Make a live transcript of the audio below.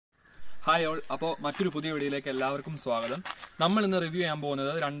Hi all. അപ്പോൾ മറ്റൊരു പുതിയ വീഡിയോയിലേക്ക് എല്ലാവർക്കും സ്വാഗതം. നമ്മൾ ഇന്ന് റിവ്യൂ ചെയ്യാൻ പോകുന്നത്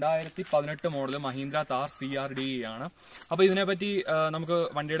 2018 മോഡൽ മഹീന്ദ്ര താർ CRDE ആണ്. അപ്പോൾ ഇതിനെപ്പറ്റി നമുക്ക്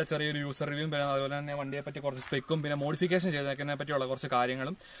വണ്ടിയുടെ ചെറിയൊരു യൂസർ റിവ്യൂവും പിന്നെ അതുപോലെ തന്നെ വണ്ടിയെ പറ്റി കുറച്ച് സ്പെക്കും പിന്നെ മോഡിഫിക്കേഷൻ ചെയ്തേക്കുന്നതിനെ പറ്റിയുള്ള കുറച്ച്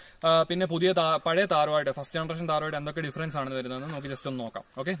കാര്യങ്ങളും പിന്നെ പഴയ താറുമായിട്ട് ഫസ്റ്റ് ജനറേഷൻ താറുമായിട്ട് എന്തൊക്കെ ഡിഫറൻസ് ആണ് വരുന്നതെന്ന് നമുക്ക് ജസ്റ്റ് ഒന്ന് നോക്കാം.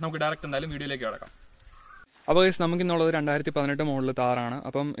 ഓക്കെ, നമുക്ക് ഡയറക്റ്റ് എന്തായാലും വീഡിയോയിലേക്ക് കിടക്കാം. അപ്പോൾ നമുക്കിന്നുള്ളത് 2018 മോഡൽ താറാണ്.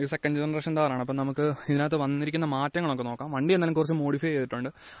 അപ്പം ഇത് സെക്കൻഡ് ജനറേഷൻ താറാണ്. അപ്പം നമുക്ക് ഇതിനകത്ത് വന്നിരിക്കുന്ന മാറ്റങ്ങളൊക്കെ നോക്കാം. വണ്ടി എന്നാലും കുറച്ച് മോഡിഫൈ ചെയ്തിട്ടുണ്ട്.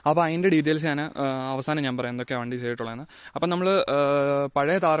 അപ്പോൾ അതിൻ്റെ ഡീറ്റെയിൽസ് അവസാനം ഞാൻ പറയാം എന്തൊക്കെയാണ് വണ്ടി ചെയ്തിട്ടുള്ളതെന്ന്. അപ്പം നമ്മൾ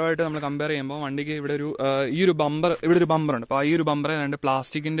പഴയ താറുമായിട്ട് നമ്മൾ കമ്പയർ ചെയ്യുമ്പോൾ വണ്ടിക്ക് ഇവിടെ ഒരു ബമ്പർ ഉണ്ട്. അപ്പോൾ ഈ ഒരു ബമ്പറിൽ രണ്ട്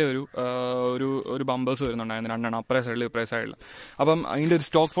പ്ലാസ്റ്റിക്കിൻ്റെ ഒരു ബമ്പേഴ്സ് വരുന്നുണ്ടായിരുന്നു, രണ്ടെണ്ണം അപ്പറേ സൈഡിൽ ഇപ്പറേ സൈഡിൽ. അപ്പം അതിൻ്റെ ഒരു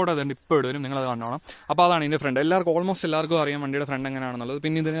സ്റ്റോക്ക് ഫോട്ടോ അതുകൊണ്ട് ഇപ്പോൾ ഇടുവരും, നിങ്ങളത് കാണണം. അപ്പോൾ അതാണ് ഇതിൻ്റെ ഫ്രണ്ട്. ഓൾമോസ്റ്റ് എല്ലാവർക്കും അറിയാം വണ്ടിയുടെ ഫ്രണ്ട് എങ്ങനെയാണെന്നുള്ളത്.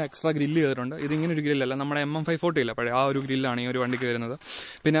 പിന്നെ ഇതിന് എക്സ്ട്രാ ഗ്രില്ല് ചെയ്തിട്ടുണ്ട്. ഇതിങ്ങനെ ഒരു ഗ്രില്ലല്ല, നമ്മുടെ MM540 ഇല്ല പഴയ ആ ഒരു ഗ്രില്ലാണ് ഈ ഒരു വണ്ടിക്ക് വരുന്നത്.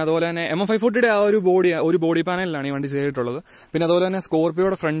 പിന്നെ അതുപോലെ തന്നെ MM540യുടെ ആ ഒരു ബോഡി പാനലിലാണ് ഈ വണ്ടി ചെയ്തിട്ടുള്ളത്. പിന്നെ അതുപോലെ തന്നെ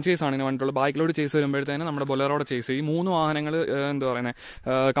സ്കോർപിയോയുടെ ഫ്രണ്ട് ചേസ് ആണ് ഇതിന് വന്നിട്ടുള്ളത്. ബാക്കിലോട്ട് ചേസ് വരുമ്പോഴത്തേന് നമ്മുടെ ബൊലേറോയുടെ ചേസ്. ഈ മൂന്ന് വാഹനങ്ങൾ എന്താ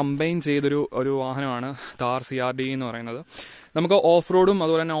പറയുന്നത് കമ്പൈൻ ചെയ്തൊരു വാഹനമാണ് താർ CRDE എന്ന് പറയുന്നത്. നമുക്ക് ഓഫ് റോഡും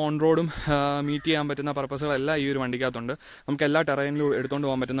അതുപോലെ തന്നെ ഓൺ റോഡും മീറ്റ് ചെയ്യാൻ പറ്റുന്ന പർപ്പസുകളെല്ലാം ഈ ഒരു വണ്ടിക്കകത്തുണ്ട്. നമുക്ക് എല്ലാ ടെറൈനിലും എടുത്തുകൊണ്ട്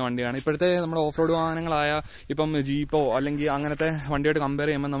പോകാൻ പറ്റുന്ന വണ്ടിയാണ്. ഇപ്പോഴത്തെ നമ്മുടെ ഓഫ് റോഡ് വാഹനങ്ങളായ ഇപ്പം ജീപ്പോ അല്ലെങ്കിൽ അങ്ങനത്തെ വണ്ടിയായിട്ട് കമ്പയർ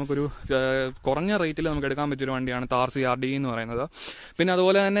ചെയ്യുമ്പോൾ നമുക്കൊരു കുറഞ്ഞ റേറ്റിൽ നമുക്ക് എടുക്കാൻ പറ്റിയൊരു വണ്ടിയാണ് താർ CRDE എന്ന് പറയുന്നത്. പിന്നെ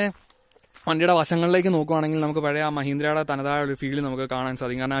അതുപോലെ തന്നെ വണ്ടിയുടെ വശങ്ങളിലേക്ക് നോക്കുകയാണെങ്കിൽ നമുക്ക് പഴയ മഹീന്ദ്രയുടെ തനതായ ഒരു ഫീൽ നമുക്ക് കാണാൻ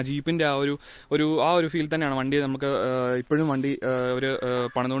സാധിക്കും. കാരണം ആ ജീപ്പിന്റെ ആ ഒരു ഫീൽ തന്നെയാണ് വണ്ടി നമുക്ക് ഇപ്പോഴും വണ്ടി ഒരു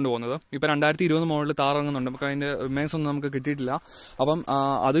പണിതുകൊണ്ട് പോകുന്നത്. ഇപ്പം 2020 മോഡൽ താർ ഇറങ്ങുന്നുണ്ട്. നമുക്ക് അതിന്റെ റിമൈൻസ് ഒന്നും നമുക്ക് കിട്ടിയിട്ടില്ല. അപ്പം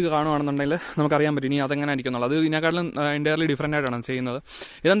അത് കാണുകയാണെന്നുണ്ടെങ്കിൽ നമുക്കറിയാൻ പറ്റും ഇനി അതെങ്ങനെ ആയിരിക്കും എന്നുള്ളത്. അത് ഇതിനെക്കാട്ടിലും എൻ്റയർലി ഡിഫറൻ്റ് ആയിട്ടാണ് ചെയ്യുന്നത്.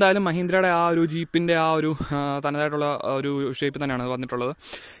 ഇതെന്തായാലും മഹീന്ദ്രയുടെ ആ ഒരു ജീപ്പിന്റെ ആ ഒരു തനതായിട്ടുള്ള ഒരു ഷേപ്പ് തന്നെയാണ് വന്നിട്ടുള്ളത്.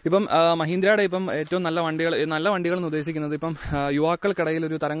 ഇപ്പം മഹീന്ദ്രയുടെ ഇപ്പം ഏറ്റവും നല്ല വണ്ടികൾ എന്ന് ഉദ്ദേശിക്കുന്നത് ഇപ്പം യുവാക്കൾക്കിടയിൽ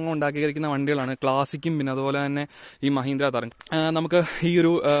ഒരു തരംഗം ഉണ്ടാക്കിയിരിക്കുന്ന വണ്ടികളാണ് ക്ലാസിക്കും പിന്നെ അതുപോലെ തന്നെ ഈ മഹീന്ദ്ര താറും. നമുക്ക് ഈ ഒരു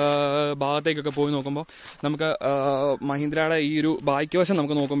ഭാഗത്തേക്കൊക്കെ പോയി നോക്കുമ്പോൾ നമുക്ക് മഹീന്ദ്രയുടെ ഈ ഒരു ബാക്ക് വശം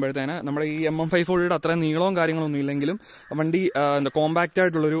നമുക്ക് നോക്കുമ്പോഴത്തേന് നമ്മുടെ ഈ MM540യുടെ അത്രയും നീളവും കാര്യങ്ങളൊന്നും ഇല്ലെങ്കിലും വണ്ടി കോമ്പാക്റ്റ്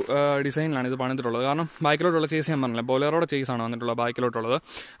ആയിട്ടുള്ളൊരു ഡിസൈനിലാണ് ഇത് പണിതിട്ടുള്ളത്. കാരണം ബാക്കിലോട്ടുള്ള ചേസ് ഞാൻ പറഞ്ഞില്ല, ബൊലേറോയുടെ ചേസാണ് വന്നിട്ടുള്ളത് ബാക്കിലോട്ടുള്ളത്.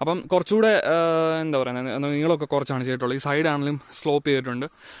 അപ്പം കുറച്ചുകൂടെ എന്താ പറയുന്നത് നീളമൊക്കെ കുറച്ചാണ് ചെയ്തിട്ടുള്ളത്. ഈ സൈഡ് ആണെങ്കിലും സ്ലോപ്പ് ചെയ്തിട്ടുണ്ട്.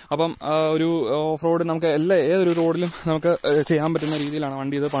 അപ്പം ഒരു ഓഫ് റോഡ് നമുക്ക് ഏതൊരു റോഡിലും നമുക്ക് ചെയ്യാൻ പറ്റുന്ന രീതിയിലാണ്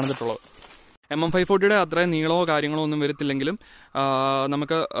വണ്ടി ഇത് പണിതിട്ടുള്ളത്. MM540യുടെ അത്രയും നീളമോ കാര്യങ്ങളോ ഒന്നും വരത്തില്ലെങ്കിലും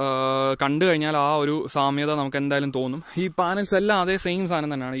നമുക്ക് കണ്ടു കഴിഞ്ഞാൽ ആ ഒരു സാമ്യത നമുക്ക് എന്തായാലും തോന്നും. ഈ പാനൽസ് എല്ലാം അതേ സെയിം സാധനം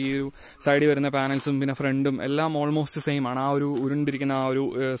തന്നെയാണ്. ഈ ഒരു സൈഡിൽ വരുന്ന പാനൽസും പിന്നെ ഫ്രണ്ടും എല്ലാം ഓൾമോസ്റ്റ് സെയിം ആണ്. ആ ഒരു ഉരുണ്ടിരിക്കുന്ന ആ ഒരു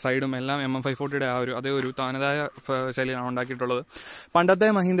സൈഡും എല്ലാം MM540യുടെ അതേ ഒരു തനതായ ശൈലിയാണ് ഉണ്ടാക്കിയിട്ടുള്ളത്. പണ്ടത്തെ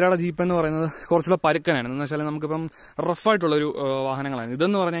മഹീന്ദ്രയുടെ ജീപ്പ് എന്ന് പറയുന്നത് കുറച്ചുകൂടെ പരുക്കനാണ്. എന്ന് വെച്ചാൽ നമുക്കിപ്പം റഫായിട്ടുള്ളൊരു വാഹനങ്ങളാണ്.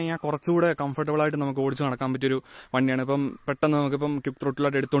 ഇതെന്ന് പറഞ്ഞു കഴിഞ്ഞാൽ കുറച്ചുകൂടെ കംഫർട്ടബിൾ ആയിട്ട് നമുക്ക് ഓടിച്ച് നടക്കാൻ പറ്റിയൊരു വണ്ടിയാണ്. ഇപ്പം പെട്ടെന്ന് നമുക്കിപ്പം ക്വിക്ക്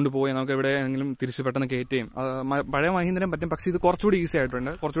ത്രോട്ടിലായിട്ട് എടുത്തുകൊണ്ട് പോയി നമുക്ക് എവിടെ തിരിച്ച് പെട്ടെന്ന് കയറ്റുകയും പഴയ മഹീന്ദ്രയും പറ്റും. പക്ഷേ ഇത് കുറച്ചുകൂടി ഈസി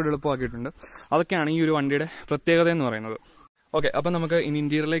ആയിട്ടുണ്ട്, കുറച്ചുകൂടി എളുപ്പമാക്കിയിട്ടുണ്ട്. അതൊക്കെയാണ് ഈ ഒരു വണ്ടിയുടെ പ്രത്യേകത എന്ന് പറയുന്നത്. ഓക്കെ, അപ്പം നമുക്ക് ഇനി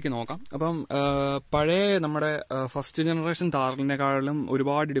ഇന്റീരിയറിലേക്ക് നോക്കാം. അപ്പം പഴയ നമ്മുടെ ഫസ്റ്റ് ജനറേഷൻ താറിനെക്കാളും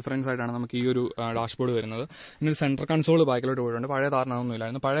ഒരുപാട് ഡിഫറൻസ് ആയിട്ടാണ് നമുക്ക് ഈ ഒരു ഡാഷ്ബോർഡ് വരുന്നത്. ഇന്നൊരു സെൻട്രൽ കൺസോൾ ബാക്കിലോട്ട് പോയിട്ടുണ്ട്. പഴയ താറിനൊന്നും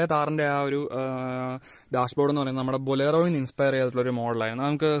ഇല്ലായിരുന്നു. പഴയ താറിന്റെ ആ ഒരു ഡാഷ്ബോർഡ് എന്ന് പറയുന്നത് നമ്മുടെ ബൊലേറോയിൽ നിന്ന് ഇൻസ്പയർ ചെയ്തിട്ടുള്ളൊരു മോഡലായിരുന്നു.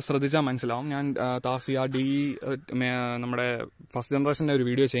 നമുക്ക് ശ്രദ്ധിച്ചാൽ മനസ്സിലാവും. ഞാൻ താർ CRDE നമ്മുടെ ഫസ്റ്റ് ജനറേഷൻ്റെ ഒരു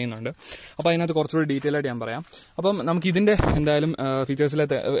വീഡിയോ ചെയ്യുന്നുണ്ട്. അപ്പോൾ അതിനകത്ത് കുറച്ചുകൂടി ഡീറ്റെയിൽ ആയിട്ട് ഞാൻ പറയാം. അപ്പം നമുക്ക് ഇതിന്റെ എന്തായാലും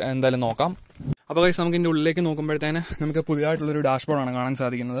ഫീച്ചേഴ്സിലേക്ക് എന്തായാലും നോക്കാം. അപ്പോൾ ഗൈസ് നമുക്ക് ഇതിൻ്റെ ഉള്ളിലേക്ക് നോക്കുമ്പോഴത്തേന് നമുക്ക് പുതിയതായിട്ടുള്ളൊരു ഡാഷ്ബോർഡാണ് കാണാൻ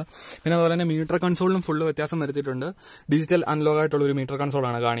സാധിക്കുന്നത്. പിന്നെ അതുപോലെ തന്നെ മീറ്റർ കൺസോളിലും ഫുള്ള് വ്യത്യാസം വരുത്തിയിട്ടുണ്ട്. ഡിജിറ്റൽ അനലോഗ് ആയിട്ടുള്ളൊരു മീറ്റർ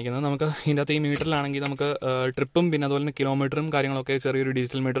കൺസോളാണ് കാണിക്കുന്നത്. നമുക്ക് ഇതിൻ്റെ അകത്ത് ഈ മീറ്ററിലാണെങ്കിൽ നമുക്ക് ട്രിപ്പും പിന്നെ അതുപോലെ തന്നെ കിലോമീറ്ററും കാര്യങ്ങളൊക്കെ ചെറിയൊരു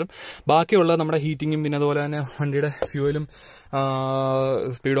ഡിജിറ്റൽ മീറ്ററും ബാക്കിയുള്ള നമ്മുടെ ഹീറ്റിങ്ങും പിന്നെ അതുപോലെ തന്നെ വണ്ടിയുടെ ഫ്യൂവലും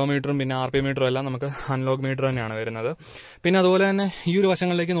സ്പീഡോമീറ്ററും പിന്നെ RPM മീറ്ററും എല്ലാം നമുക്ക് അനലോഗ് മീറ്റർ തന്നെയാണ് വരുന്നത്. പിന്നെ അതുപോലെ തന്നെ ഈ ഒരു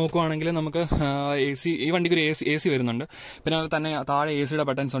വശങ്ങളിലേക്ക് നോക്കുവാണെങ്കിൽ നമുക്ക് ഈ വണ്ടിക്ക് ഒരു AC വരുന്നുണ്ട്. പിന്നെ അതുപോലെ തന്നെ താഴെ ACയുടെ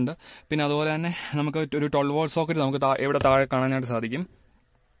ബട്ടൺസ് ഉണ്ട്. പിന്നെ അതുപോലെ തന്നെ നമുക്ക് ഒരു 12 വോൾട്ട് സോക്കറ്റ് നമുക്ക് ഇവിടെ താഴെ കാണാനായിട്ട് സാധിക്കും.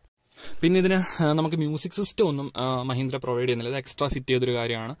 പിന്നെ ഇതിന് നമുക്ക് മ്യൂസിക് സിസ്റ്റം ഒന്നും മഹീന്ദ്ര പ്രൊവൈഡ് ചെയ്യുന്നില്ല. ഇത് എക്സ്ട്രാ ഫിറ്റ് ചെയ്തൊരു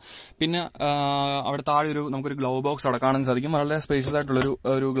കാര്യമാണ്. പിന്നെ അവിടെ താഴെ നമുക്കൊരു ഗ്ലൗ ബോക്സ് അവിടെ കാണാൻ സാധിക്കും. വളരെ സ്പേഷ്യസ്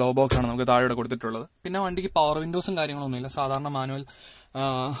ആയിട്ടുള്ളൊരു ഗ്ലൗ ബോക്സ് ആണ് നമുക്ക് താഴെ കൊടുത്തിട്ടുള്ളത്. പിന്നെ വണ്ടിക്ക് പവർ വിൻഡോസും കാര്യങ്ങളൊന്നുമില്ല. സാധാരണ മാനുവൽ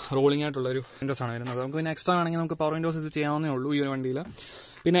റോളിംഗ് ആയിട്ടുള്ളൊരു വിൻഡോസ് ആണ് വരുന്നത്. നമുക്ക് പിന്നെ എക്സ്ട്രാ ആണെങ്കിൽ നമുക്ക് പവർ വിൻഡോസ് ഇത് ചെയ്യാവുന്നേ ഉള്ളൂ ഈ ഒരു വണ്ടിയിൽ.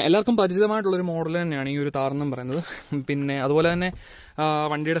 പിന്നെ എല്ലാവർക്കും പരിചിതമായിട്ടുള്ളൊരു മോഡൽ തന്നെയാണ് ഈ ഒരു താറെന്നും പറയുന്നത്. പിന്നെ അതുപോലെ തന്നെ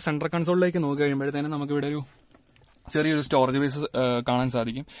വണ്ടിയുടെ സെൻട്രൽ കൺസോളിലേക്ക് നോക്കി കഴിയുമ്പോഴത്തേനും നമുക്കിവിടെ ഒരു ചെറിയൊരു സ്റ്റോറേജ് ബേസ് കാണാൻ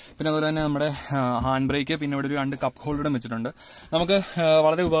സാധിക്കും. പിന്നെ അതുപോലെ തന്നെ നമ്മുടെ ഹാൻഡ് ബ്രേക്ക് പിന്നെ ഇവിടെ ഒരു 2 കപ്പ് ഹോൾഡറും വെച്ചിട്ടുണ്ട്. നമുക്ക്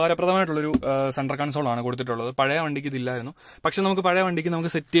വളരെ ഉപകാരപ്രദമായിട്ടുള്ളൊരു സെൻട്രൽ കൺസോളാണ് കൊടുത്തിട്ടുള്ളത്. പഴയ വണ്ടിക്ക് ഇതില്ലായിരുന്നു. പക്ഷെ നമുക്ക് പഴയ വണ്ടിക്ക്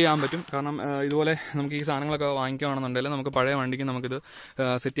നമുക്ക് സെറ്റ് ചെയ്യാൻ പറ്റും. കാരണം ഇതുപോലെ നമുക്ക് ഈ സാധനങ്ങളൊക്കെ വാങ്ങിക്കുകയാണെന്നുണ്ടെങ്കിൽ നമുക്ക് പഴയ വണ്ടിക്ക് നമുക്കിത്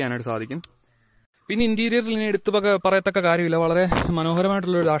സെറ്റ് ചെയ്യാനായിട്ട് സാധിക്കും. പിന്നെ ഇന്റീരിയറിൽ ഇനി എടുത്ത് പറയത്തക്ക കാര്യമില്ല, വളരെ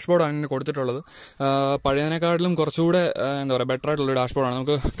മനോഹരമായിട്ടുള്ളൊരു ഡാഷ്ബോർഡാണ് ഇതിന് കൊടുത്തിട്ടുള്ളത്. പഴയതിനെക്കാട്ടിലും കുറച്ചുകൂടെ എന്താ പറയുക ബെറ്റർ ആയിട്ടുള്ളൊരു ഡാഷ്ബോർഡാണ്.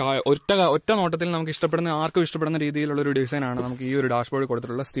 നമുക്ക് ഒറ്റ നോട്ടത്തിൽ നമുക്ക് ആർക്കും ഇഷ്ടപ്പെടുന്ന രീതിയിലുള്ളൊരു ഡിസൈനാണ് നമുക്ക് ഈ ഒരു ഡാഷ്ബോർഡ്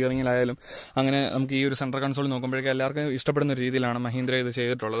കൊടുത്തിട്ടുള്ളത്. സ്റ്റിയറിംഗിലായാലും അങ്ങനെ നമുക്ക് ഈ ഒരു സെൻട്രൽ കൺസോൾ നോക്കുമ്പോഴേക്കും എല്ലാവർക്കും ഇഷ്ടപ്പെടുന്ന രീതിയിലാണ് മഹീന്ദ്ര ഇത്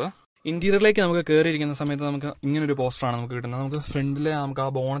ചെയ്തിട്ടുള്ളത്. ഇന്റീരിയറിലേക്ക് നമുക്ക് കയറിയിരിക്കുന്ന സമയത്ത് നമുക്ക് ഇങ്ങനൊരു പോസ്റ്ററാണ് നമുക്ക് കിട്ടുന്നത്. നമുക്ക് ഫ്രണ്ടിൽ നമുക്ക് ആ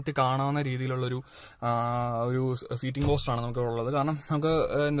ബോണറ്റ് കാണാവുന്ന രീതിയിലുള്ളൊരു സീറ്റിംഗ് പോസ്റ്ററാണ് നമുക്ക് ഉള്ളത്. കാരണം നമുക്ക്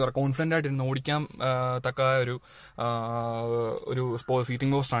എന്താ പറയുക കോൺഫിഡൻ്റ് ആയിട്ട് ഇരുന്ന് ഓടിക്കാൻ തക്ക ഒരു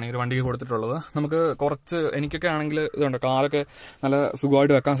സീറ്റിംഗ് പോസ്റ്ററാണ് ഈ ഒരു വണ്ടിക്ക് കൊടുത്തിട്ടുള്ളത്. നമുക്ക് കുറച്ച് എനിക്കൊക്കെ ആണെങ്കിൽ ഇതുണ്ട്, കാറൊക്കെ നല്ല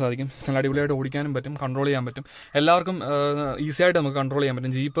സുഖമായിട്ട് വെക്കാൻ സാധിക്കും, നല്ല അടിപൊളിയായിട്ട് ഓടിക്കാനും പറ്റും, കൺട്രോൾ ചെയ്യാൻ പറ്റും. എല്ലാവർക്കും ഈസി ആയിട്ട് നമുക്ക് കൺട്രോൾ ചെയ്യാൻ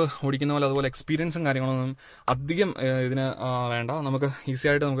പറ്റും. ജീപ്പ് ഓടിക്കുന്ന പോലെ അതുപോലെ എക്സ്പീരിയൻസും കാര്യങ്ങളൊന്നും അധികം ഇതിന് വേണ്ട, നമുക്ക് ഈസി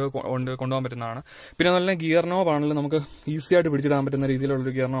ആയിട്ട് നമുക്ക് കൊണ്ടുപോകാൻ പറ്റുന്നതാണ്. പിന്നെ അതുപോലെ ഗിയർ നോബ് ആണെങ്കിലും നമുക്ക് ഈസി ആയിട്ട് പിടിച്ചിടാൻ പറ്റുന്ന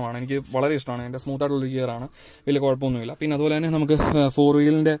രീതിയിലുള്ളൊരു ഗിയർ നോബാണ്. എനിക്ക് വളരെ ഇഷ്ടമാണ്, എൻ്റെ സ്മൂത്ത് ആയിട്ടുള്ളൊരു ഗിയറാണ്, വലിയ കുഴപ്പമൊന്നുമില്ല. പിന്നെ അതുപോലെ തന്നെ നമുക്ക് 4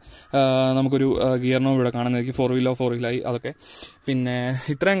 വീലിൻ്റെ നമുക്കൊരു ഗിയർ നോബ് ഇവിടെ കാണുന്നതായിരിക്കും, 4 വീലായി അതൊക്കെ. പിന്നെ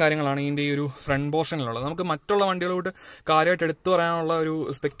ഇത്രയും കാര്യങ്ങളാണ് ഇതിൻ്റെ ഈ ഒരു ഫ്രണ്ട് പോർഷനിലുള്ളത്. നമുക്ക് മറ്റുള്ള വണ്ടികളോട്ട് കാര്യമായിട്ട് എടുത്തു പറയാനുള്ള ഒരു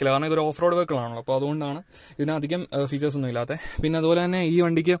സ്പെക്കില്ല, കാരണം ഇതൊരു ഓഫ് റോഡ് വെഹിക്കിളാണല്ലോ, അപ്പോൾ അതുകൊണ്ടാണ് ഇതിനധികം ഫീച്ചേഴ്സ് ഒന്നും ഇല്ലാത്തത്. പിന്നെ അതുപോലെ തന്നെ ഈ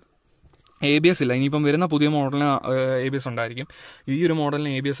വണ്ടിക്ക് ABS ഇല്ല. ഇനിയിപ്പം വരുന്ന പുതിയ മോഡലിന് ABS ഉണ്ടായിരിക്കും. ഈ ഒരു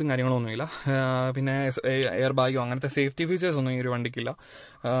മോഡലിന് ABSും കാര്യങ്ങളൊന്നുമില്ല. പിന്നെ എയർ ബാഗോ അങ്ങനത്തെ സേഫ്റ്റി ഫീച്ചേഴ്സ് ഒന്നും ഈ ഒരു വണ്ടിക്കില്ല.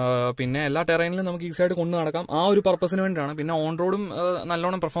 പിന്നെ എല്ലാ ടെറൈനിലും നമുക്ക് ഈസിയായിട്ട് കൊണ്ടു നടക്കാം, ആ ഒരു പർപ്പസിന് വേണ്ടിയിട്ടാണ്. പിന്നെ ഓൺ റോഡും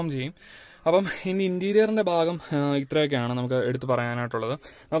നല്ലോണം പെർഫോം ചെയ്യും. അപ്പം ഇനി ഇന്റീരിയറിന്റെ ഭാഗം ഇത്രയൊക്കെയാണ് നമുക്ക് എടുത്തു പറയാനായിട്ടുള്ളത്.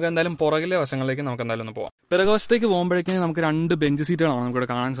 നമുക്ക് എന്തായാലും പുറകിലെ വശങ്ങളിലേക്ക് നമുക്ക് എന്തായാലും ഒന്ന് പോകാം. പിറകുവശത്തേക്ക് പോകുമ്പോഴേക്കും നമുക്ക് 2 ബെഞ്ച് സീറ്റുകളാണ് നമുക്കിവിടെ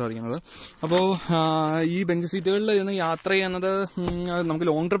കാണാൻ സാധിക്കുന്നത്. അപ്പോൾ ഈ ബെഞ്ച് സീറ്റുകളിൽ ഇരുന്ന് യാത്ര ചെയ്യുന്നത് നമുക്ക്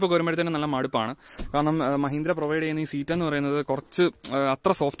ലോങ് ട്രിപ്പ് ഒക്കെ വരുമ്പോഴത്തേനും നല്ല മടുപ്പാണ്. കാരണം മഹീന്ദ്ര പ്രൊവൈഡ് ചെയ്യുന്ന ഈ സീറ്റ് എന്ന് പറയുന്നത് കുറച്ച്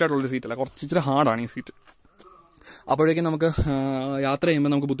അത്ര സോഫ്റ്റ് ആയിട്ടുള്ളൊരു സീറ്റല്ല, കുറച്ച് ഇച്ചിരി ഹാർഡാണ് ഈ സീറ്റ്. അപ്പോഴേക്കും നമുക്ക് യാത്ര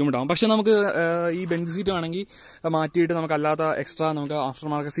ചെയ്യുമ്പോൾ നമുക്ക് ബുദ്ധിമുട്ടാകും. പക്ഷെ നമുക്ക് ഈ ബെഞ്ച് സീറ്റ് ആണെങ്കിൽ മാറ്റിയിട്ട് നമുക്ക് അല്ലാത്ത എക്സ്ട്രാ നമുക്ക് ആഫ്റ്റർ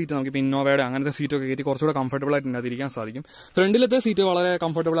മാർക്കറ്റ് സീറ്റ് നമുക്ക് ഇപ്പോൾ ഇന്നോവയുടെ അങ്ങനത്തെ സീറ്റൊക്കെ കയറ്റി കുറച്ചുകൂടെ കംഫർട്ടബിൾ ആയിട്ട് അതിരിക്കാൻ സാധിക്കും. ഫ്രണ്ടിലത്തെ സീറ്റ് വളരെ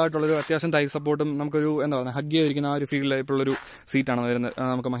കംഫർട്ടബിൾ ആയിട്ടുള്ളൊരു അത്യാവശ്യം തൈ സപ്പോർട്ടും നമുക്കൊരു എന്താ പറയുക ഹഗ് ചെയ്തിരിക്കുന്ന ആ ഒരു ഫീൽ ടൈപ്പുള്ളൊരു സീറ്റാണ് വരുന്നത്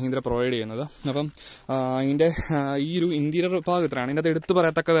നമുക്ക് മഹീന്ദ്ര പ്രൊവൈഡ് ചെയ്യുന്നത്. അപ്പം ഇതിൻ്റെ ഈ ഒരു ഇന്റീരിയർ ഭാഗം ഇത്രയാണ്. ഇതിൻ്റെ അത് എടുത്ത്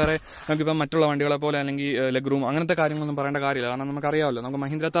പറയത്തക്ക വേറെ നമുക്കിപ്പം മറ്റുള്ള വണ്ടികളെ പോലെ അല്ലെങ്കിൽ ലെഗ് റൂം അങ്ങനത്തെ കാര്യങ്ങളൊന്നും പറയേണ്ട കാര്യമില്ല. കാരണം നമുക്കറിയാമല്ലോ, നമുക്ക്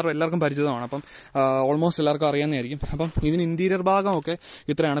മഹീന്ദ്ര താർ എല്ലാവർക്കും പരിചിതമാണ്. അപ്പം ഓൾമോസ്റ്റ് എല്ലാവർക്കും അറിയാവുന്നതായിരിക്കും. അപ്പം ഇതിന് ഇന്റീരിയർ ഭാഗമൊക്കെ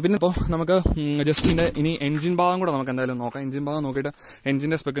ഇത്രയാണ്. പിന്നെ ഇപ്പോൾ നമുക്ക് ജസ്റ്റ് ഇതിൻ്റെ ഇനി എഞ്ചിൻ ഭാഗം കൂടെ നമുക്ക് എന്തായാലും നോക്കാം. എഞ്ചിൻ ഭാഗം നോക്കിയിട്ട്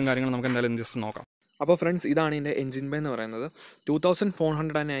എഞ്ചിൻ്റെ സ്പെക്കും കാര്യങ്ങളും നമുക്ക് എന്തായാലും ജസ്റ്റ് നോക്കാം. അപ്പോൾ ഫ്രണ്ട്സ്, ഇതാണ് ഇതിൻ്റെ എഞ്ചിൻ ബേ എന്ന് പറയുന്നത്.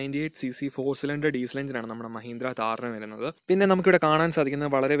 2498 cc 4 സിലിണ്ടർ ഡീസൽ എഞ്ചിനാണ് നമ്മുടെ മഹീന്ദ്ര താറിന് വരുന്നത്. പിന്നെ നമുക്കിവിടെ കാണാൻ സാധിക്കുന്നത്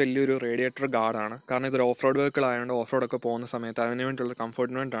വളരെ വലിയൊരു റേഡിയേറ്റർ ഗാർഡാണ്. കാരണം ഇതൊരു ഓഫ് റോഡ് വെഹിക്കിൾ ആയതുകൊണ്ട് ഓഫ് റോഡൊക്കെ പോകുന്ന സമയത്ത് അതിന് വേണ്ടിയുള്ള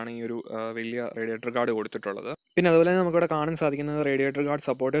കംഫർട്ടിന് വേണ്ടിയിട്ടാണ് ഈ ഒരു വലിയ റേഡിയേറ്റർ ഗാർഡ് കൊടുത്തിട്ടുള്ളത്. പിന്നെ അതുപോലെ തന്നെ നമുക്കിവിടെ കാണാൻ സാധിക്കുന്നത് റേഡിയേറ്റർ ഗാർഡ്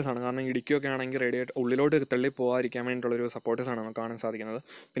സപ്പോർട്ടേഴ്സ് ആണ്. കാരണം ഇടുക്കിയൊക്കെ ആണെങ്കിൽ ഉള്ളിലോട്ട് തള്ളി പോകാതിരിക്കാൻ വേണ്ടിയിട്ടുള്ളൊരു സപ്പോർട്ടേഴ്സ് ആണ് നമുക്ക് കാണാൻ സാധിക്കുന്നത്.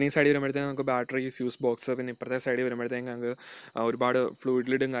 പിന്നെ ഈ സൈഡിൽ വരുമ്പോഴത്തേക്ക് നമുക്ക് ബാറ്ററി, ഫ്യൂസ് ബോക്സ്, പിന്നെ ഇപ്പുറത്തെ സൈഡിൽ വരുമ്പോഴത്തേക്ക് നമുക്ക് ഒരുപാട്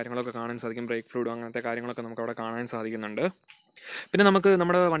ഫ്ലൂയിഡ് ലിഡും കാര്യങ്ങളൊക്കെ കാണാൻ സാധിക്കും. ബ്രേക്ക് ഫ്ലൂയിഡും അങ്ങനത്തെ കാര്യങ്ങളൊക്കെ നമുക്ക് അവിടെ കാണാൻ സാധിക്കുന്നുണ്ട്. പിന്നെ നമുക്ക്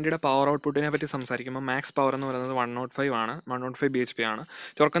നമ്മുടെ വണ്ടിയുടെ പവർ ഔട്ട്പുട്ടിനെ പറ്റി സംസാരിക്കുമ്പോൾ മാക്സ് പവർ എന്ന് പറയുന്നത് 105 ആണ്, 105 bhp ആണ്.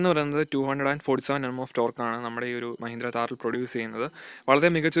 ടോർക്ക് എന്ന് പറയുന്നത് 247 Nm ഓഫ് ടോർക്കാണ് നമ്മുടെ ഈ ഒരു മഹീന്ദ്ര താറിൽ പ്രൊഡ്യൂസ് ചെയ്യുന്നത്.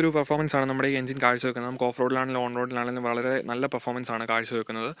 വളരെ മികച്ചൊരു പെർഫോമൻസ് ആണ് നമ്മുടെ ഈ എഞ്ചിൻ കാഴ്ചവെക്കുന്നത്. നമുക്ക് ഓഫ് റോഡിലാണെങ്കിലും ഓൺ റോഡിലാണെങ്കിലും വളരെ നല്ല പെർഫോമൻസ് ആണ്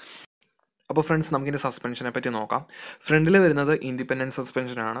കാഴ്ചവെക്കുന്നത്. അപ്പോൾ ഫ്രണ്ട്സ്, നമുക്കിൻ്റെ സസ്പെൻഷനെ പറ്റി നോക്കാം. ഫ്രണ്ടിൽ വരുന്നത് ഇൻഡിപെൻഡൻറ്റ്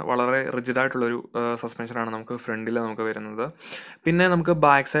സസ്പെൻഷനാണ്. വളരെ റിജിഡായിട്ടുള്ളൊരു സസ്പെൻഷനാണ് നമുക്ക് ഫ്രണ്ടിൽ നമുക്ക് വരുന്നത്. പിന്നെ നമുക്ക്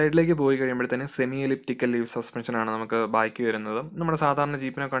ബാക്ക് സൈഡിലേക്ക് പോയി കഴിയുമ്പോഴത്തേന് സെമി എലിപ്റ്റിക്കൽ ലീവ് സസ്പെൻഷനാണ് നമുക്ക് ബാക്കി വരുന്നത്. നമ്മുടെ സാധാരണ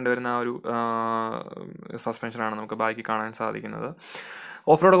ജീപ്പിനെ കണ്ടുവരുന്ന ആ ഒരു സസ്പെൻഷനാണ് നമുക്ക് ബാക്കി കാണാൻ സാധിക്കുന്നത്.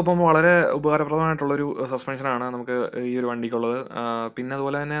 ഓഫ് റോഡൊക്കെ പോകുമ്പോൾ വളരെ ഉപകാരപ്രദമായിട്ടുള്ളൊരു സസ്പെൻഷനാണ് നമുക്ക് ഈ ഒരു വണ്ടിക്കുള്ളത്. പിന്നെ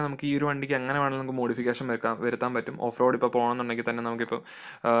അതുപോലെ തന്നെ നമുക്ക് ഈ ഒരു വണ്ടിക്ക് എങ്ങനെ വേണമെങ്കിലും നമുക്ക് മോഡിഫിക്കേഷൻ വരുത്താൻ പറ്റും. ഓഫ് റോഡ് ഇപ്പോൾ പോകണമെന്നുണ്ടെങ്കിൽ തന്നെ നമുക്കിപ്പോൾ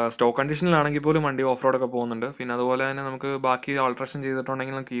സ്റ്റോക്ക് കണ്ടീഷനിലാണെങ്കിൽ പോലും വണ്ടി ഓഫ് റോഡൊക്കെ പോകുന്നുണ്ട്. പിന്നെ അതുപോലെ തന്നെ നമുക്ക് ബാക്കി ആൾട്രേഷൻ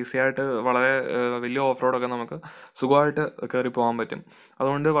ചെയ്തിട്ടുണ്ടെങ്കിൽ നമുക്ക് ഈസി ആയിട്ട് വളരെ വലിയ ഓഫ് റോഡൊക്കെ നമുക്ക് സുഖമായിട്ട് കയറി പോകാൻ പറ്റും.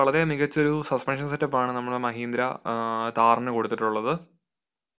 അതുകൊണ്ട് വളരെ മികച്ചൊരു സസ്പെൻഷൻ സെറ്റപ്പാണ് നമ്മുടെ മഹീന്ദ്ര താറിന് കൊടുത്തിട്ടുള്ളത്.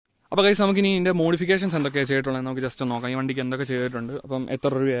 അപ്പോൾ ഗൈസ്, നമുക്കിനി ഇതിൻ്റെ മോഡിഫിക്കേഷൻസ് എന്തൊക്കെയാണ് ചെയ്തിട്ടുള്ളത് നമുക്ക് ജസ്റ്റ് നോക്കാം. ഈ വണ്ടിക്ക് എന്തൊക്കെ ചെയ്തിട്ടുണ്ട്, അപ്പം എത്ര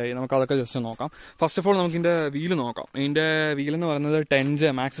രൂപയായി, നമുക്ക് അതൊക്കെ ജസ്റ്റ് നോക്കാം. ഫസ്റ്റ് ഓഫ് ഓൾ നമുക്ക് ഇതിൻ്റെ വീല് നോക്കാം. ഇതിൻ്റെ വീലെന്ന് പറയുന്നത്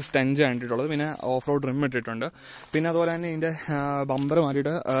 10J മാക്സിസ് 10J ആയിട്ടുള്ളത്. പിന്നെ ഓഫ് റോഡ് റിം ഇട്ടിട്ടുണ്ട്. പിന്നെ അതുപോലെ തന്നെ ഇതിൻ്റെ ബമ്പർ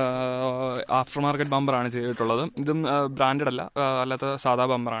മാറ്റിയിട്ട് ആഫ്റ്റർ മാർക്കറ്റ് ബമ്പറാണ് ചെയ്തിട്ടുള്ളത്. ഇതും ബ്രാൻഡഡ് അല്ല, അല്ലാത്ത സാധാ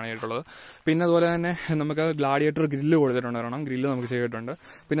ബമ്പറാണ് ചെയ്തിട്ടുള്ളത്. പിന്നെ അതുപോലെ തന്നെ നമുക്ക് ഗ്ലാഡിയേറ്റർ ഗ്രില്ല് കൊടുത്തിട്ടുണ്ട്, ഒരെണ്ണം ഗ്രില്ല് നമുക്ക് ചെയ്തിട്ടുണ്ട്.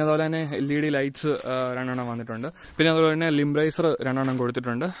 പിന്നെ അതുപോലെ തന്നെ LED ലൈറ്റ്സ് 2 വന്നിട്ടുണ്ട്. പിന്നെ അതുപോലെ തന്നെ ലിംബ്രൈസർ 2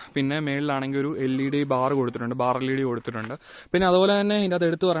 കൊടുത്തിട്ടുണ്ട്. പിന്നെ മേളിലാണെങ്കിൽ ഒരു LED ബാർ കൊടുത്തിട്ടുണ്ട്, ബാർ LED കൊടുത്തിട്ടുണ്ട്. പിന്നെ അതുപോലെ തന്നെ ഇതിൻ്റെ അത്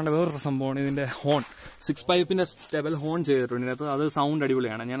എടുത്ത് പറയേണ്ട വേറൊരു സംഭവമാണ് ഇതിൻ്റെ ഹോൺ. 6 പൈപ്പിൻ്റെ സ്റ്റെബൽ ഹോൺ ചെയ്തിട്ടുണ്ട് ഇതിനകത്ത്. അത് സൗണ്ട്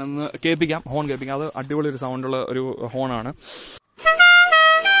അടിപൊളിയാണ്. ഞാനൊന്ന് കേൾപ്പിക്കാം, ഹോൺ കേൾപ്പിക്കാം. അത് അടിപൊളി ഒരു സൗണ്ടുള്ള ഒരു ഹോണാണ്.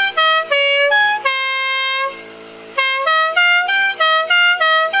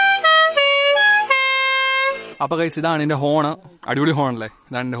 അപ്പോൾ ഗൈസ്, ഇതാണ് ഇതിൻ്റെ ഹോണ്. അടിപൊളി ഹോണല്ലേ,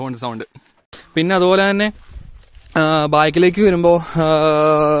 ഇതാണ് എൻ്റെ ഹോൺ സൗണ്ട്. പിന്നെ അതുപോലെ തന്നെ ബൈക്കിലേക്ക് വരുമ്പോൾ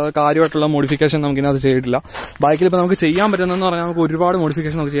കാര്യമായിട്ടുള്ള മോഡിഫിക്കേഷൻ നമുക്കിനകത്ത് ചെയ്തിട്ടില്ല. ബൈക്കിൽ ഇപ്പോൾ നമുക്ക് ചെയ്യാൻ പറ്റുന്നതെന്ന് പറഞ്ഞാൽ നമുക്ക് ഒരുപാട്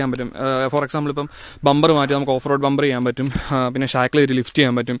മോഡിഫിക്കേഷൻ നമുക്ക് ചെയ്യാൻ പറ്റും. ഫോർ എക്സാമ്പിൾ ഇപ്പം ബമ്പർ മാറ്റി നമുക്ക് ഓഫ് റോഡ് ബമ്പർ ചെയ്യാൻ പറ്റും. പിന്നെ ഷാക്കിൽ ഒരു ലിഫ്റ്റ്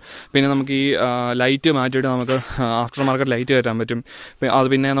ചെയ്യാൻ പറ്റും. പിന്നെ നമുക്ക് ഈ ലൈറ്റ് മാറ്റിയിട്ട് നമുക്ക് ആഫ്റ്റർ മാർക്കറ്റ് ലൈറ്റ് കയറ്റാൻ പറ്റും. അത്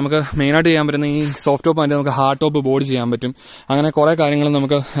പിന്നെ നമുക്ക് മെയിനായിട്ട് ചെയ്യാൻ പറ്റുന്ന ഈ സോഫ്റ്റ് ടോപ്പ് മാറ്റി നമുക്ക് ഹാർഡ് ടോപ്പ് ബോഡി ചെയ്യാൻ പറ്റും. അങ്ങനെ കുറേ കാര്യങ്ങൾ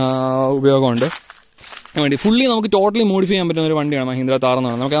നമുക്ക് ഉപയോഗമുണ്ട്. വണ്ടി ഫുള്ളി നമുക്ക് ടോട്ടലി മോഡിഫൈ ചെയ്യാൻ പറ്റുന്ന ഒരു വണ്ടിയാണ് മഹീന്ദ്ര താർ എന്ന്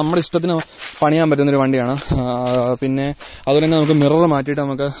പറയുന്നത്. നമുക്ക് നമ്മുടെ ഇഷ്ടത്തിന് പണിയാൻ പറ്റുന്നൊരു വണ്ടിയാണ്. പിന്നെ അതുപോലെ തന്നെ നമുക്ക് മിറർ മാറ്റിയിട്ട്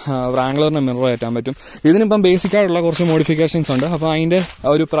നമുക്ക് വ്രാംഗ്ലറിൻ്റെ മിറർ കയറ്റാൻ പറ്റും. ഇതിനിപ്പം ബേസിക് ആയിട്ടുള്ള കുറച്ച് മോഡിഫിക്കേഷൻസ് ഉണ്ട്. അപ്പോൾ അതിൻ്റെ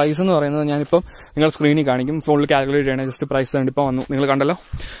ഒരു പ്രൈസ് എന്ന് പറയുന്നത് ഞാനിപ്പം നിങ്ങൾ സ്ക്രീനിൽ കാണിക്കും. ഫുൾ കാൽക്കുലേറ്റ് ചെയ്യണേ. ജസ്റ്റ് പ്രൈസ് കണ്ട് ഇപ്പോൾ വന്നു, നിങ്ങൾ കണ്ടല്ലോ.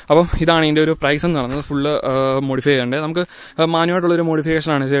 അപ്പം ഇതാണ് ഇതിൻ്റെ ഒരു പ്രൈസ് എന്ന് പറയുന്നത്. ഫുള്ള് മോഡിഫൈ ചെയ്യേണ്ടത് നമുക്ക് മാനുവായിട്ടുള്ളൊരു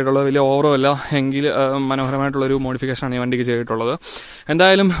മോഡിഫിക്കേഷനാണ് ചെയ്തിട്ടുള്ളത്. വലിയ ഓവറോ അല്ല എങ്കിൽ മനോഹരമായിട്ടുള്ളൊരു മോഡിഫിക്കേഷനാണ് ഈ വണ്ടിക്ക് ചെയ്തിട്ടുള്ളത്.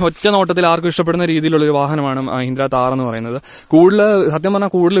 എന്തായാലും ഒറ്റ നോട്ടത്തിൽ ആർക്കും ഇഷ്ടപ്പെടുന്ന രീതിയിലുള്ളൊരു വാഹനമാണ് മഹീന്ദ്ര താർ എന്ന് പറയുന്നത്. സത്യം പറഞ്ഞാൽ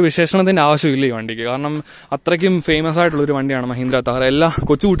കൂടുതൽ വിശേഷണത്തിന്റെ ആവശ്യമില്ല ഈ വണ്ടിക്ക്. കാരണം അത്രയ്ക്കും ഫേമസ് ആയിട്ടുള്ളൊരു വണ്ടിയാണ് മഹീന്ദ്ര താർ. എല്ലാ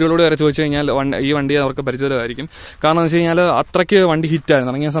കൊച്ചു കുട്ടികളോട് വരെ ചോദിച്ചു കഴിഞ്ഞാൽ ഈ വണ്ടി അവർക്ക് പരിചിതമായിരിക്കും. കാരണം എന്ന് വെച്ച് കഴിഞ്ഞാൽ അത്രയ്ക്ക് വണ്ടി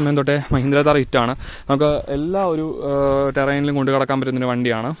ഹിറ്റായിരുന്നു. ഇറങ്ങിയ സമയം തൊട്ടേ മഹീന്ദ്ര താർ ഹിറ്റാണ്. നമുക്ക് എല്ലാ ഒരു ടെറൈനിലും കൊണ്ടു കടക്കാൻ പറ്റുന്നൊരു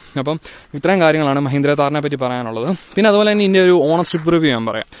വണ്ടിയാണ്. അപ്പം ഇത്രയും കാര്യങ്ങളാണ് മഹീന്ദ്ര താറിനെ പറ്റി പറയാനുള്ളത്. പിന്നെ അതുപോലെ തന്നെ ഇതിൻ്റെ ഒരു ഓണർഷിപ്പ് റിവ്യൂ ഞാൻ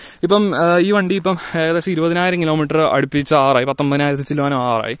പറയാം. ഇപ്പം ഈ വണ്ടി ഇപ്പം ഏകദേശം 20,000 കിലോമീറ്റർ അടുപ്പിച്ച് ആറായി, 19,000 ചില്ലുവാനും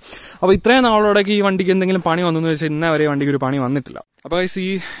ആറായി. അപ്പോൾ ഇത്രയും നാളോടേക്ക് ഈ വണ്ടിക്ക് എന്തെങ്കിലും പണി വന്നു എന്ന് വെച്ചാൽ ഇന്നേ വരെ വണ്ടിക്ക് ഒരു പണി വന്നിട്ടില്ല. അപ്പോൾ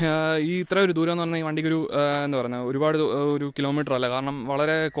ഈ ഇത്ര ഒരു ദൂരം എന്ന് പറഞ്ഞാൽ ഈ വണ്ടിക്ക് ഒരു എന്താ പറയുക ഒരുപാട് ഒരു കിലോമീറ്റർ അല്ല. കാരണം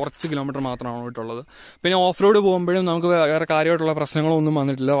വളരെ കുറച്ച് കിലോമീറ്റർ മാത്രമാണ് പോയിട്ടുള്ളത്. പിന്നെ ഓഫ് റോഡ് പോകുമ്പോഴും നമുക്ക് വേറെ കാര്യമായിട്ടുള്ള പ്രശ്നങ്ങളൊന്നും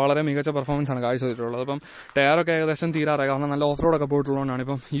വന്നിട്ടില്ല. വളരെ മികച്ച പെർഫോമൻസ് ആണ് കാഴ്ചവെച്ചിട്ടുള്ളത്. അപ്പം ടയറൊക്കെ ഏകദേശം തീരാറായി. കാരണം നല്ല ഓഫ് റോഡൊക്കെ പോയിട്ടുള്ളതുകൊണ്ടാണ്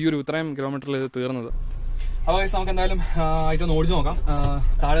ഇപ്പം ഈ ഒരു ഇത്രയും കിലോമീറ്ററിൽ ഇത് തീർന്നത്. അപ്പോൾ നമുക്ക് എന്തായാലും ആയിട്ടൊന്ന് ഓടിച്ചു നോക്കാം.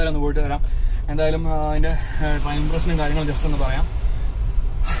 താഴെ വരെ ഒന്ന് പോയിട്ട് വരാം. എന്തായാലും അതിൻ്റെ ഡ്രൈവിംഗ് ഇംപ്രഷനും കാര്യങ്ങളും ജസ്റ്റ് ഒന്ന് പറയാം.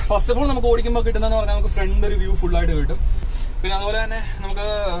 ഫസ്റ്റ് ഓഫ് ഓൾ നമുക്ക് ഓടിക്കുമ്പോൾ കിട്ടുന്നതെന്ന് പറഞ്ഞാൽ നമുക്ക് ഫ്രണ്ട് ഒരു വ്യൂ ഫുള്ളായിട്ട് കിട്ടും. പിന്നെ അതുപോലെ തന്നെ നമുക്ക്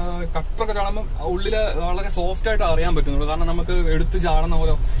കട്ടറൊക്കെ ചാടുമ്പോൾ ഉള്ളിൽ വളരെ സോഫ്റ്റ് ആയിട്ട് അറിയാൻ പറ്റുന്നുള്ളൂ. കാരണം നമുക്ക് എടുത്ത് ചാടുന്ന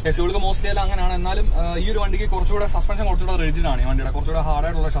പോലെ എസ്യൂൾക്ക് മോസ്റ്റ്ലി എല്ലാം അങ്ങനെയാണ്. എന്നാലും ഈ ഒരു വണ്ടിക്ക് കുറച്ചുകൂടെ സസ്പെൻഷൻ കുറച്ചുകൂടെ റിജിഡാണ്. ഈ വണ്ടിയുടെ കുറച്ചുകൂടെ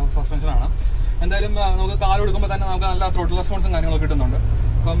ഹാർഡായിട്ടുള്ള സസ്പെൻഷനാണ്. എന്തായാലും നമുക്ക് കാലെടുക്കുമ്പോൾ തന്നെ നമുക്ക് നല്ല ത്രോട്ടിൽ റെസ്പോൺസും കാര്യങ്ങളൊക്കെ കിട്ടുന്നുണ്ട്.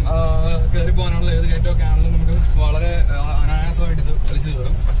 അപ്പം കയറി പോകാനുള്ള ഏത് കയറ്റമൊക്കെ ആണെങ്കിലും നമുക്ക് വളരെ അനായാസമായിട്ട് ഇത് കളിച്ച്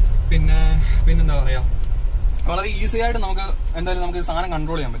കയറും. പിന്നെന്താ പറയുക, വളരെ ഈസി ആയിട്ട് നമുക്ക് എന്തായാലും നമുക്ക് സാധനം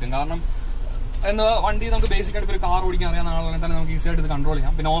കൺട്രോൾ ചെയ്യാൻ പറ്റും. കാരണം എന്താ വണ്ടി നമുക്ക് ബേസിക് ആയിട്ട് ഒരു കാർ ഓടിക്കാൻ അറിയാവുന്ന ആളുകളെ തന്നെ നമുക്ക് ഈസി ആയിട്ട് ഇത് കൺട്രോൾ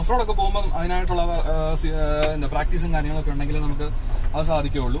ചെയ്യാം. പിന്നെ ഓഫ് റോഡൊക്കെ പോകുമ്പോൾ അതിനായിട്ടുള്ള പ്രാക്ടീസും കാര്യങ്ങളൊക്കെ ഉണ്ടെങ്കിൽ നമുക്ക് അത്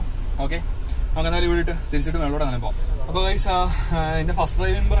സാധിക്കുകയുള്ളൂ. ഓക്കെ, നമുക്ക് എന്തായാലും വീട്ടിട്ട് തിരിച്ചിട്ട് മേളോടെ തന്നെ പോകാം. അപ്പോൾ ഗൈസ് എൻ്റെ ഫസ്റ്റ്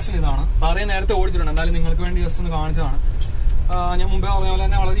ഡ്രൈവിംഗ് ഇംപ്രഷൻ ഇതാണ്. താറേ നേരത്തെ ഓടിച്ചിട്ടുണ്ട്. എന്തായാലും നിങ്ങൾക്ക് വേണ്ടി ജസ്റ്റ് ഒന്ന് കാണിച്ചതാണ്. ഞാൻ മുമ്പേ പറഞ്ഞ പോലെ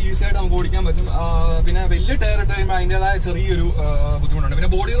തന്നെ വളരെ ഈസി ആയിട്ട് നമുക്ക് ഓടിക്കാൻ പറ്റും. പിന്നെ വലിയ ടയർ ഇട്ട് കഴിയുമ്പോൾ അതിൻ്റെതായ ചെറിയൊരു ബുദ്ധിമുട്ടുണ്ട്.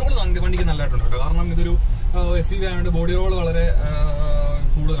 പിന്നെ ബോഡി റോൾ വണ്ടിക്ക് നല്ലതായിട്ടുണ്ട്. കാരണം ഇതൊരു SUV ആയതുകൊണ്ട് ബോഡി റോൾ വളരെ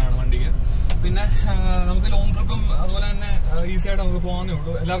കൂടുതലാണ് വണ്ടിക്ക്. പിന്നെ നമുക്ക് ലോങ് ട്രിപ്പും അതുപോലെ തന്നെ ഈസി ആയിട്ട് നമുക്ക് പോകാനേ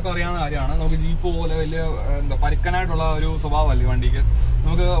ഉള്ളൂ. എല്ലാവർക്കും അറിയാവുന്ന കാര്യമാണ്. നമുക്ക് ജീപ്പ് പോലെ വലിയ പരുക്കനായിട്ടുള്ള ഒരു സ്വഭാവമല്ല ഈ വണ്ടിക്ക്.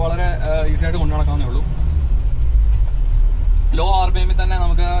 നമുക്ക് വളരെ ഈസി ആയിട്ട് കൊണ്ടു നടക്കാവുന്നേ ഉള്ളൂ. ലോ RPM തന്നെ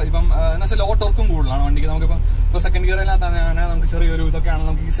നമുക്ക് ഇപ്പം എന്ന് വെച്ചാൽ ലോ ടോർക്കും കൂടുതലാണ് വണ്ടിക്ക്. നമുക്കിപ്പോൾ സെക്കൻഡ് ഗിയറിനകത്ത് തന്നെ നമുക്ക് ചെറിയൊരു ഇതൊക്കെയാണ്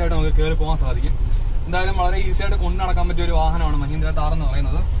നമുക്ക് ഈസി ആയിട്ട് നമുക്ക് കയറി പോകാൻ സാധിക്കും. എന്തായാലും വളരെ ഈസി ആയിട്ട് കൊണ്ടു നടക്കാൻ പറ്റിയ ഒരു വാഹനമാണ് മഹീന്ദ്ര താർ എന്ന്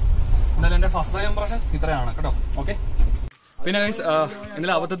പറയുന്നത്. എന്തായാലും എൻ്റെ ഫസ്റ്റ് ഡ്രൈവ് ഇംപ്രഷൻ ഇത്രയാണ് കേട്ടോ. ഓക്കെ, പിന്നെ ഗൈസ്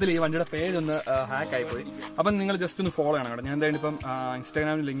ഇന്നലെ അബദ്ധത്തിൽ ഈ വണ്ടിയുടെ പേജ് ഒന്ന് ഹാക്ക് ആയിപ്പോയി. അപ്പം നിങ്ങൾ ജസ്റ്റ് ഒന്ന് ഫോളോ ചെയ്യണം കേട്ടോ. ഞാൻ എന്തായാലും ഇപ്പം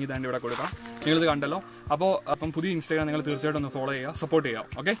ഇൻസ്റ്റാഗ്രാമിൽ ലിങ്ക് ഇതാണ്ട് ഇവിടെ കൊടുക്കാം. നിങ്ങളിത് കണ്ടല്ലോ. അപ്പം പുതിയ ഇൻസ്റ്റാഗ്രാം നിങ്ങൾ തീർച്ചയായിട്ടും ഒന്ന് ഫോളോ ചെയ്യുക, സപ്പോർട്ട് ചെയ്യാം.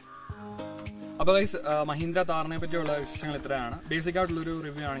 ഓക്കെ, അപ്പോൾ ഗൈസ് മഹീന്ദ്ര താറിനെ പറ്റിയുള്ള വിശേഷങ്ങൾ ഇത്രയാണ്. ബേസിക് ആയിട്ടുള്ളൊരു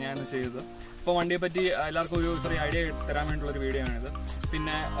റിവ്യൂ ആണ് ഞാൻ ഇന്ന് ചെയ്തത്. അപ്പോൾ വണ്ടിയെ പറ്റി എല്ലാവർക്കും ഒരു ചെറിയ ഐഡിയ തരാൻ വേണ്ടിയുള്ളൊരു വീഡിയോ ആണിത്.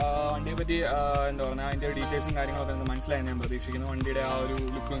 പിന്നെ വണ്ടിയെ പറ്റി എന്താ പറയുക അതിൻ്റെ ഡീറ്റെയിൽസും കാര്യങ്ങളൊക്കെ നിങ്ങൾക്ക് മനസ്സിലായി ഞാൻ പ്രതീക്ഷിക്കുന്നു. വണ്ടിയുടെ ആ ഒരു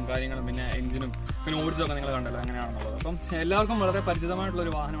ലുക്കും കാര്യങ്ങളും പിന്നെ എഞ്ചിനും പിന്നെ ഓടിച്ചൊക്കെ നിങ്ങൾ കണ്ടല്ലോ എങ്ങനെയാണെന്നുള്ളത്. അപ്പം എല്ലാവർക്കും വളരെ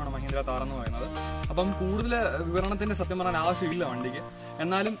പരിചിതമായിട്ടുള്ളൊരു വാഹനമാണ് മഹീന്ദ്ര താർ എന്ന് പറയുന്നത്. അപ്പം കൂടുതൽ വിവരണത്തിൻ്റെ സത്യം പറയാൻ ആവശ്യമില്ല വണ്ടിക്ക്.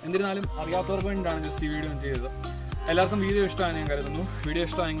 എന്നിരുന്നാലും അറിയാത്തവർക്ക് വേണ്ടിയിട്ടാണ് ജസ്റ്റ് ഈ വീഡിയോ ചെയ്തത്. എല്ലാവർക്കും വീഡിയോ ഇഷ്ടമായി ഞാൻ കരുതുന്നു. വീഡിയോ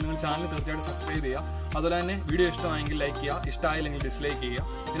ഇഷ്ടമായെങ്കിൽ നിങ്ങൾ ചാനൽ തീർച്ചയായിട്ടും സബ്സ്ക്രൈബ് ചെയ്യുക. അതുപോലെ തന്നെ വീഡിയോ ഇഷ്ടമായെങ്കിൽ ലൈക്ക് ചെയ്യുക, ഇഷ്ടമായില്ലെങ്കിൽ ഡിസ്ലൈക്ക് ചെയ്യുക.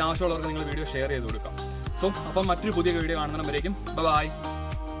 പിന്നെ ആവശ്യമുള്ളവർക്ക് നിങ്ങൾ വീഡിയോ ഷെയർ ചെയ്ത് കൊടുക്കാം. അപ്പം മറ്റൊരു പുതിയ വീഡിയോ കാണുന്നതിനും വരേക്കും ബൈ.